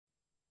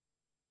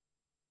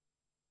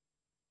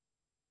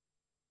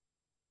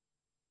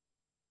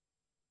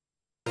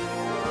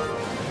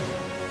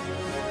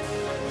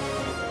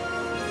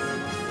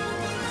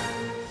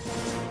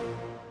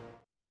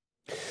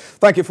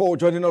Thank you for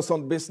joining us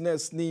on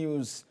Business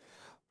News.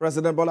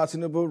 President Bola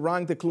Tinubu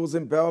rang the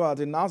closing bell at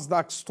the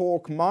NASDAQ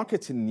stock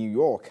market in New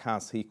York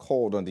as he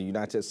called on the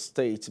United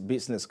States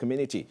business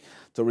community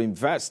to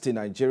reinvest in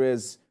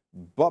Nigeria's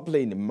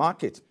bubbling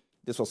market.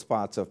 This was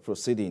part of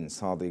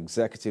proceedings of the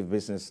Executive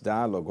Business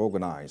Dialogue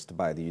organized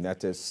by the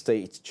United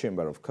States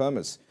Chamber of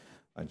Commerce,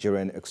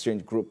 Nigerian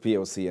Exchange Group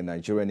PLC, and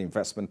Nigerian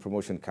Investment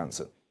Promotion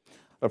Council.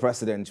 The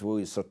president, who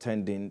is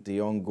attending the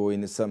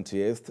ongoing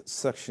 78th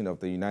section of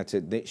the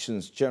United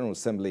Nations General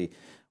Assembly,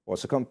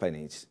 was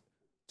accompanied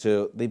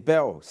to the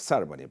bell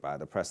ceremony by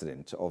the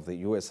president of the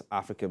U.S.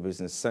 Africa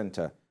Business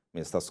Center,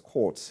 Mr.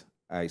 Scott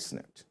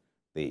Eisner,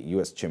 the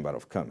U.S. Chamber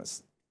of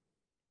Commerce.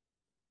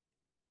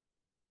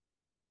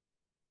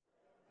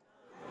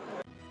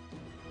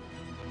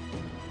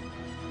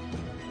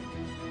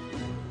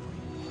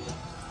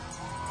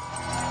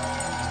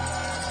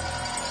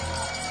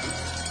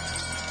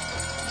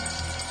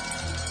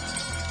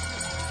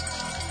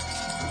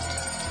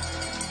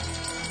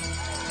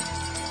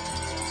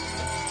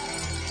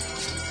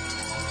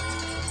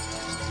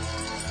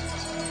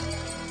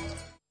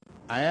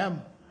 I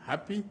am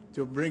happy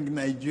to bring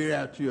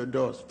Nigeria to your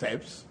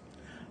doorsteps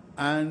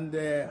and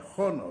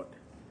honored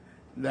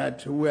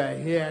that we are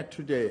here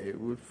today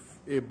with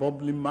a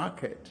bubbling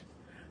market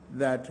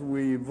that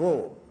will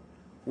evolve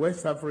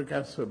West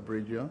African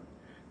sub-region.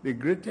 The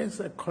greatest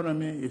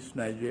economy is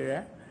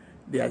Nigeria.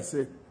 There's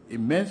an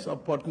immense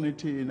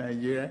opportunity in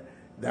Nigeria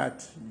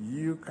that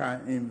you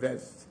can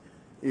invest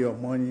your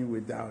money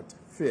without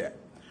fear.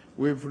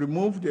 We've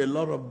removed a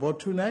lot of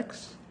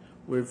bottlenecks.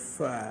 We've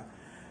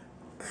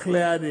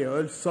clear the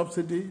oil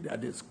subsidy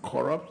that is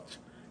corrupt,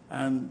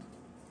 and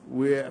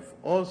we have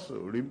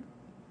also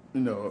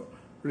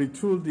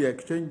retooled the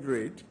exchange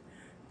rate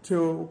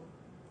to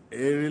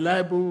a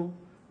reliable,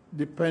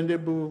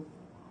 dependable,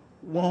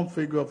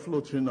 one-figure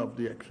floating of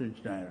the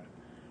exchange naira.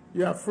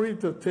 You are free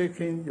to take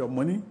in your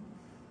money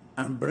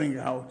and bring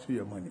out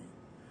your money.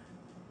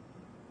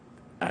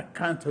 I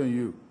count on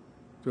you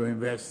to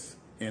invest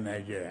in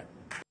Nigeria.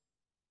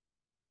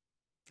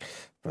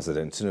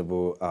 President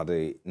Tinubu at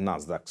the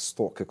NASDAQ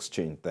stock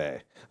exchange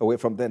there. Away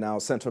from there now,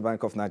 Central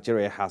Bank of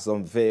Nigeria has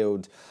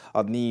unveiled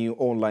a new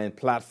online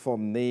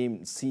platform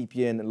named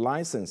CBN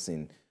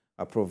Licensing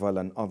Approval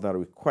and Other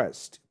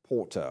Request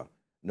portal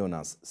known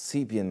as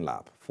CBN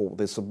Lab for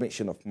the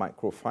submission of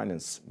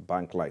microfinance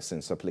bank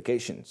license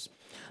applications.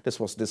 This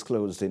was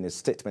disclosed in a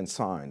statement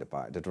signed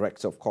by the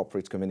Director of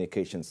Corporate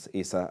Communications,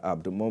 Isa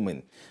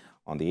Abdulmomin,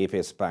 on the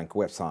APS Bank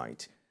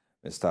website.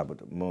 Mr.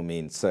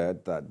 Abdulmomin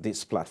said that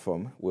this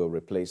platform will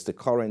replace the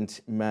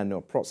current manual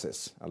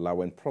process,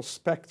 allowing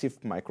prospective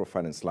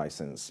microfinance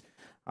license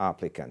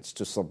applicants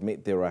to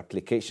submit their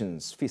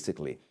applications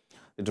physically.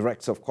 The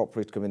Director of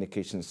Corporate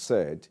Communications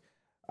said,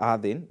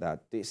 adding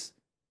that this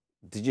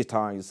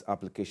digitized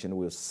application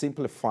will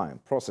simplify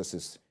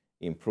processes,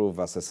 improve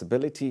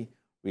accessibility,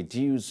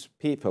 reduce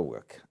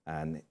paperwork,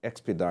 and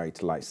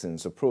expedite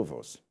license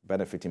approvals,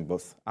 benefiting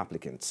both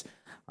applicants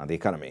and the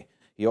economy.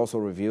 He also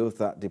revealed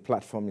that the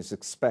platform is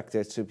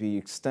expected to be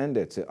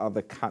extended to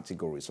other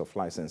categories of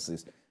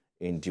licenses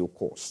in due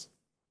course.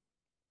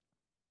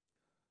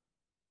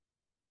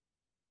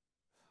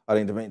 And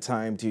in the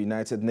meantime, the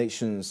United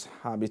Nations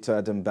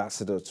Habitat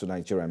Ambassador to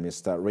Nigeria,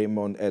 Mr.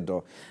 Raymond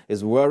Edo,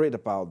 is worried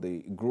about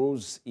the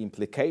gross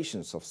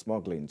implications of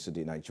smuggling to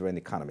the Nigerian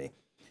economy.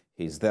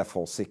 He is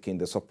therefore seeking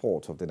the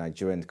support of the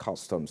Nigerian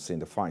customs in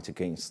the fight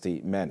against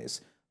the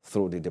menace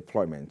through the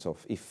deployment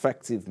of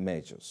effective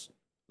measures.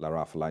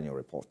 Lara Fulanyo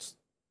reports.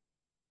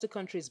 The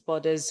country's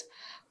borders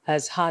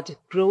has had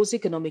gross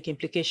economic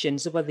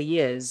implications over the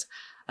years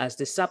as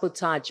the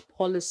sabotage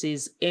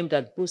policies aimed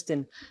at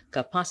boosting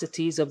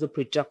capacities of the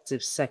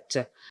productive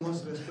sector.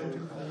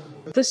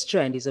 This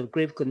trend is of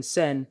grave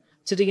concern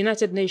to the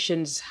United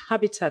Nations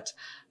Habitat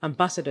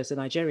Ambassador to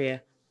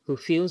Nigeria, who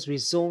feels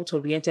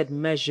result-oriented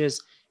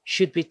measures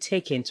should be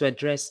taken to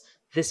address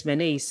this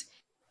menace.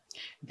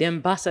 The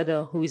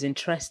ambassador, who is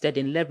interested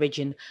in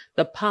leveraging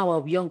the power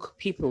of young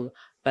people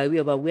by way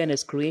of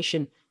awareness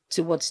creation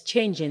towards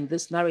changing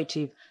this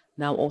narrative,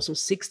 now also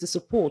seeks the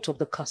support of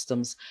the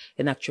customs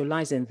in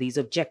actualizing these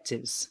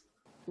objectives.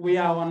 We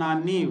are on our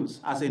knees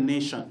as a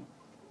nation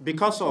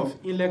because of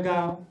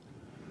illegal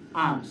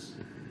arms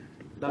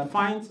that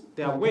find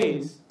their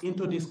ways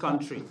into this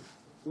country.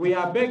 We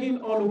are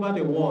begging all over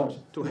the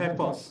world to help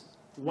us.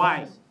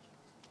 Why?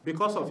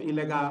 Because of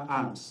illegal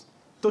arms.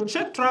 To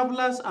check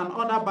travelers and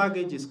other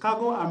baggages,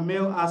 cargo and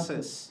mail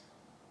access,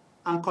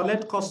 and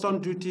collect custom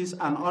duties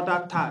and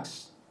other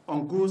tax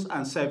on goods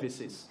and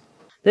services.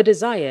 The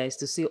desire is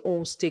to see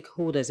all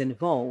stakeholders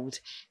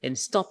involved in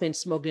stopping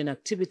smuggling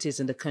activities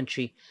in the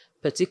country,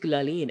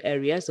 particularly in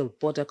areas of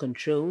border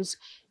controls,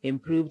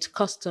 improved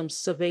customs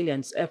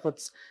surveillance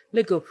efforts,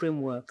 legal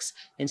frameworks,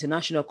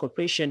 international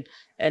cooperation,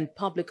 and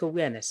public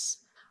awareness,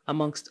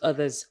 amongst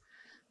others.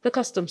 The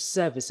Customs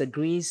Service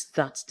agrees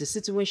that the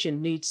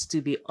situation needs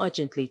to be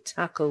urgently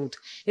tackled.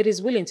 It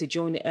is willing to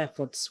join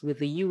efforts with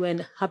the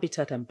UN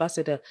Habitat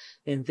Ambassador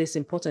in this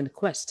important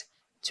quest.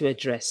 to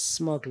address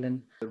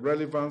smuggling. The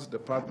relevant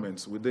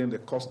departments within the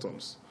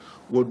customs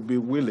would be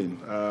willing,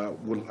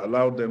 will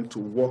allow them to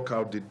work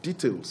out the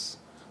details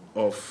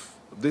of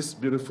these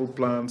beautiful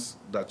plans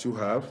that you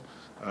have,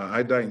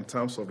 either in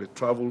terms of the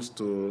travels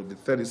to the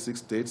 36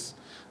 states.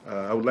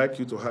 I would like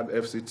you to have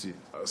FCT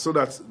so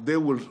that they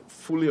will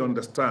fully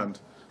understand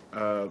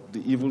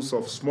the evils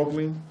of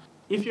smuggling.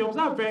 If you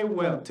observe very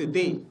well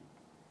today,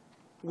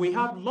 we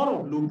have a lot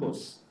of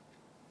loopholes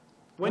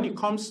when it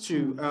comes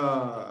to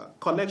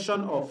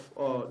collection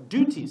of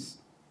duties.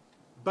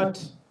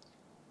 But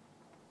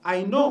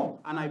I know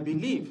and I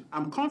believe,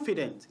 I'm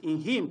confident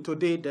in him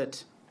today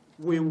that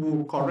we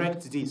will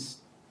correct this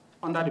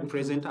under the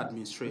present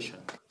administration.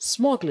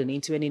 Smuggling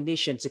into any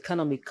nation's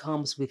economy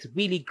comes with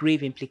really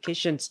grave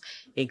implications,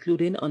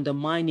 including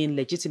undermining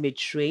legitimate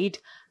trade,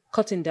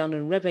 cutting down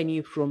on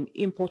revenue from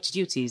import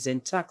duties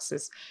and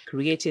taxes,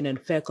 creating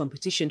unfair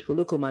competition for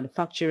local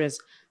manufacturers,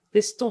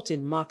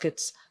 distorting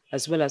markets,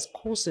 as well as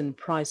causing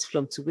price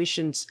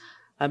fluctuations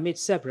amid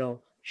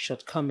several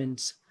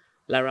shortcomings.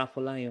 Lara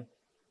Folayo,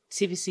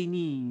 TVC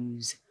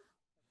News.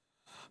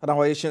 And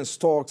our Asian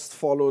stocks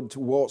followed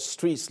Wall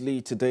Street's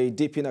lead today,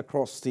 dipping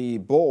across the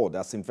board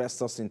as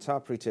investors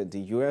interpreted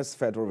the U.S.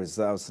 Federal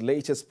Reserve's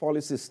latest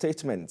policy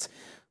statement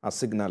as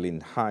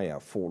signaling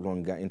higher for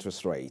longer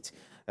interest rate.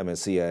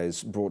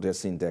 MSCI's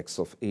broadest index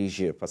of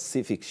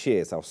Asia-Pacific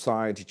shares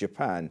outside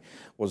Japan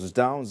was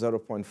down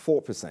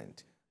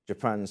 0.4%.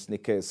 Japan's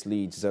Nikkei's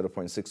lead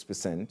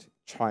 0.6%.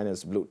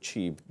 China's blue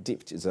chip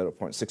dipped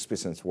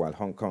 0.6%, while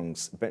Hong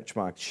Kong's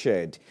benchmark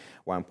shed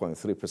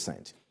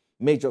 1.3%.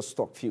 Major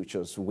stock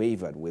futures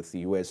wavered, with the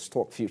U.S.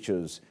 stock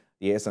futures,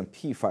 the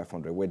S&P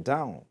 500, were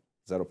down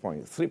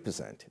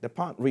 0.3%. The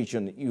Pan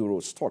region Euro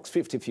Stoxx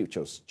 50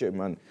 futures,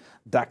 German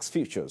DAX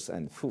futures,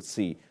 and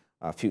FTSE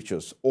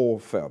futures all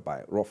fell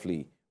by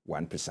roughly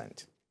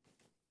 1%.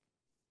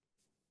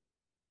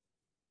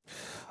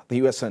 The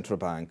U.S. Central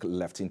Bank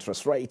left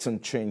interest rates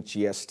unchanged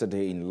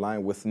yesterday in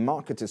line with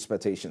market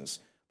expectations.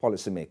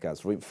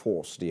 Policymakers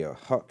reinforced their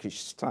hawkish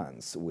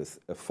stance with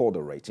a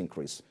further rate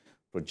increase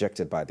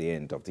projected by the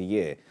end of the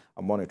year.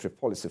 A monetary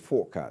policy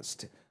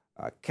forecast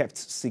kept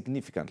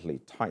significantly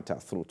tighter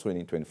through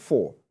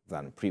 2024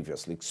 than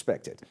previously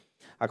expected.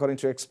 According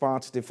to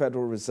experts, the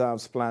Federal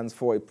Reserve's plans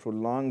for a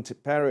prolonged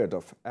period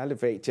of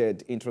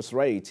elevated interest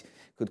rate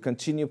could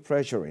continue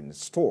pressuring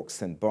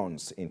stocks and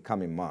bonds in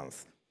coming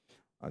months.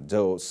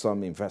 Though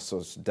some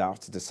investors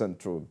doubt the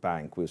central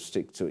bank will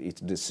stick to its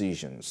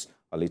decisions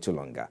a little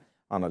longer,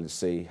 analysts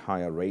say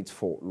higher rates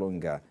for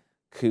longer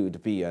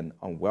could be an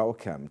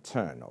unwelcome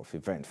turn of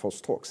event for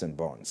stocks and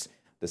bonds.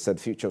 The said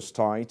futures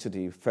tied to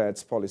the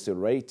Fed's policy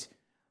rate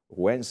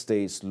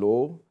Wednesday's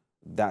low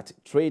that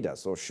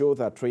traders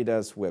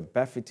were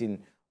betting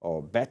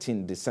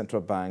the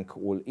central bank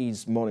will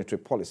ease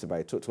monetary policy by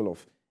a total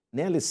of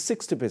nearly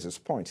 60 basis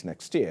points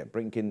next year,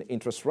 bringing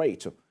interest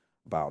rate to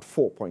about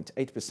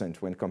 4.8%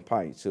 when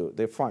compared to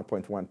the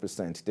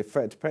 5.1% the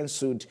Fed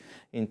penciled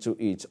into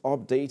its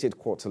updated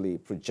quarterly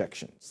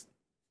projections.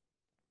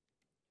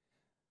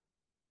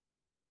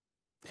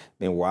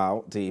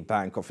 Meanwhile, the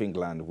Bank of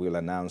England will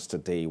announce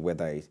today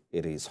whether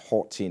it is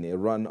halting a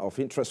run of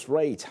interest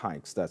rate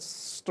hikes that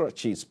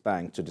stretches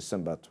back to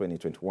December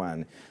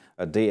 2021,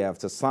 a day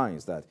after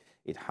signs that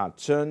it had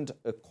turned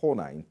a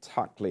corner in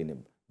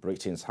tackling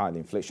Britain's high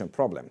inflation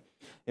problem.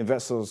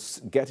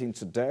 Investors get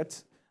into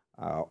debt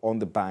on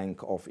the Bank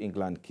of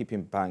England,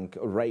 keeping bank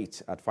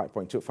rate at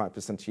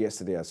 5.25%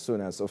 yesterday, as soon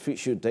as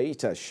official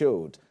data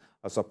showed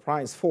a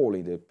surprise fall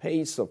in the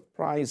pace of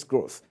price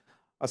growth.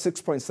 At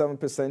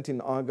 6.7% in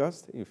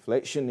August,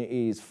 inflation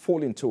is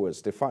falling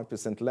towards the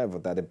 5% level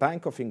that the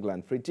Bank of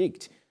England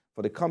predicts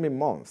for the coming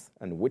month,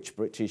 and which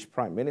British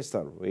Prime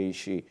Minister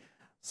Rishi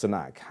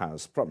Sunak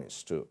has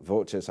promised to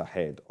voters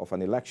ahead of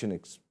an election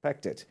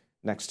expected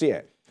next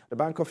year. The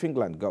Bank of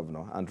England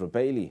Governor Andrew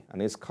Bailey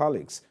and his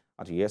colleagues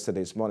at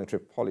yesterday's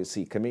Monetary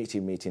Policy Committee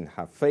meeting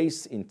have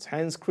faced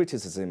intense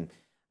criticism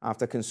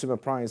after consumer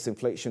price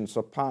inflation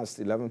surpassed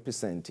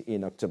 11%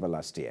 in October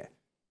last year.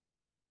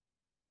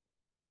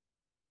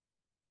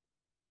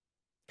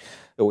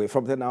 Away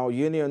from there now,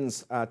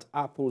 unions at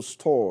Apple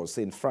stores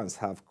in France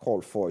have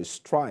called for a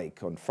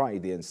strike on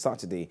Friday and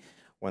Saturday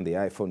when the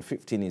iPhone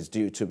 15 is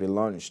due to be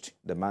launched,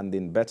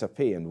 demanding better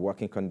pay and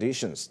working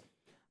conditions.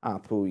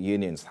 Apple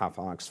unions have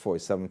asked for a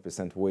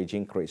 7% wage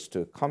increase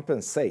to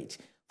compensate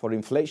for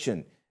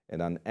inflation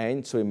and an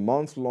end to a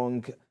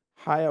month-long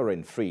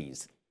hiring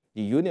freeze.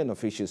 The union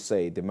officials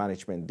say the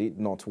management did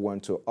not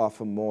want to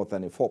offer more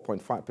than a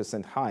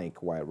 4.5%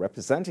 hike, while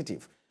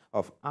representative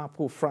of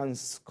Apple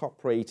France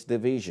corporate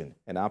division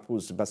and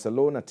Apple's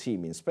Barcelona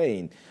team in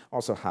Spain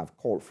also have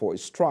called for a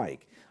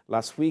strike.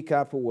 Last week,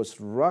 Apple was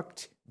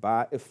rocked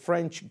by a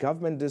French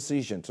government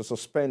decision to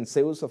suspend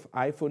sales of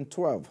iPhone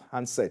 12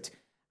 handset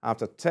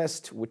after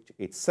tests which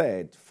it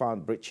said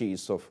found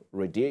breaches of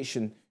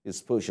radiation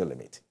exposure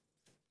limit.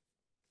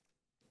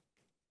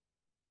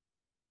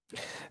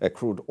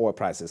 Crude oil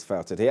prices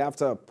fell today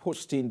after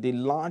posting the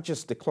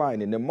largest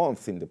decline in a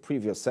month in the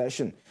previous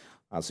session.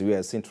 As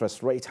U.S.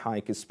 interest rate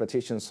hike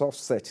expectations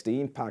offset the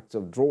impact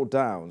of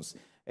drawdowns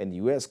and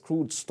U.S.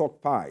 crude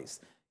stockpiles.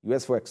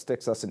 U.S. West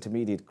Texas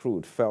Intermediate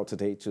crude fell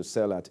today to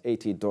sell at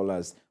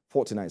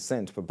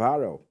 $80.49 per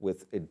barrel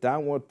with a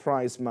downward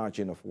price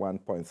margin of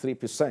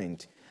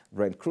 1.3%.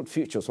 Brent crude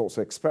futures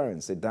also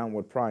experienced a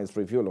downward price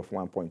review of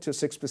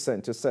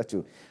 1.26% to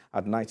settle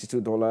at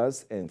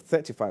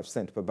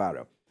 $92.35 per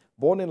barrel.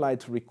 Bonnie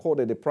Light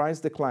recorded a price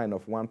decline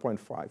of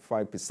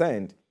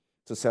 1.55%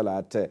 to sell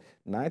at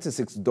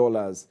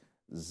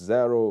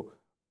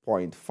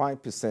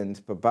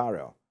 $96.05 per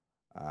barrel.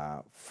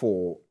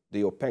 For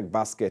the OPEC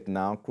basket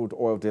now, crude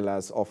oil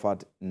dealers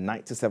offered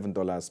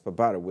 $97 per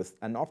barrel with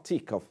an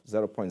uptick of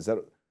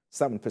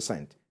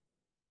 0.07%.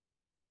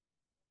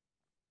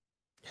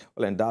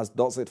 Well, and that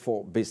does it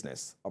for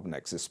business. Up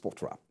next is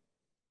Sport Wrap.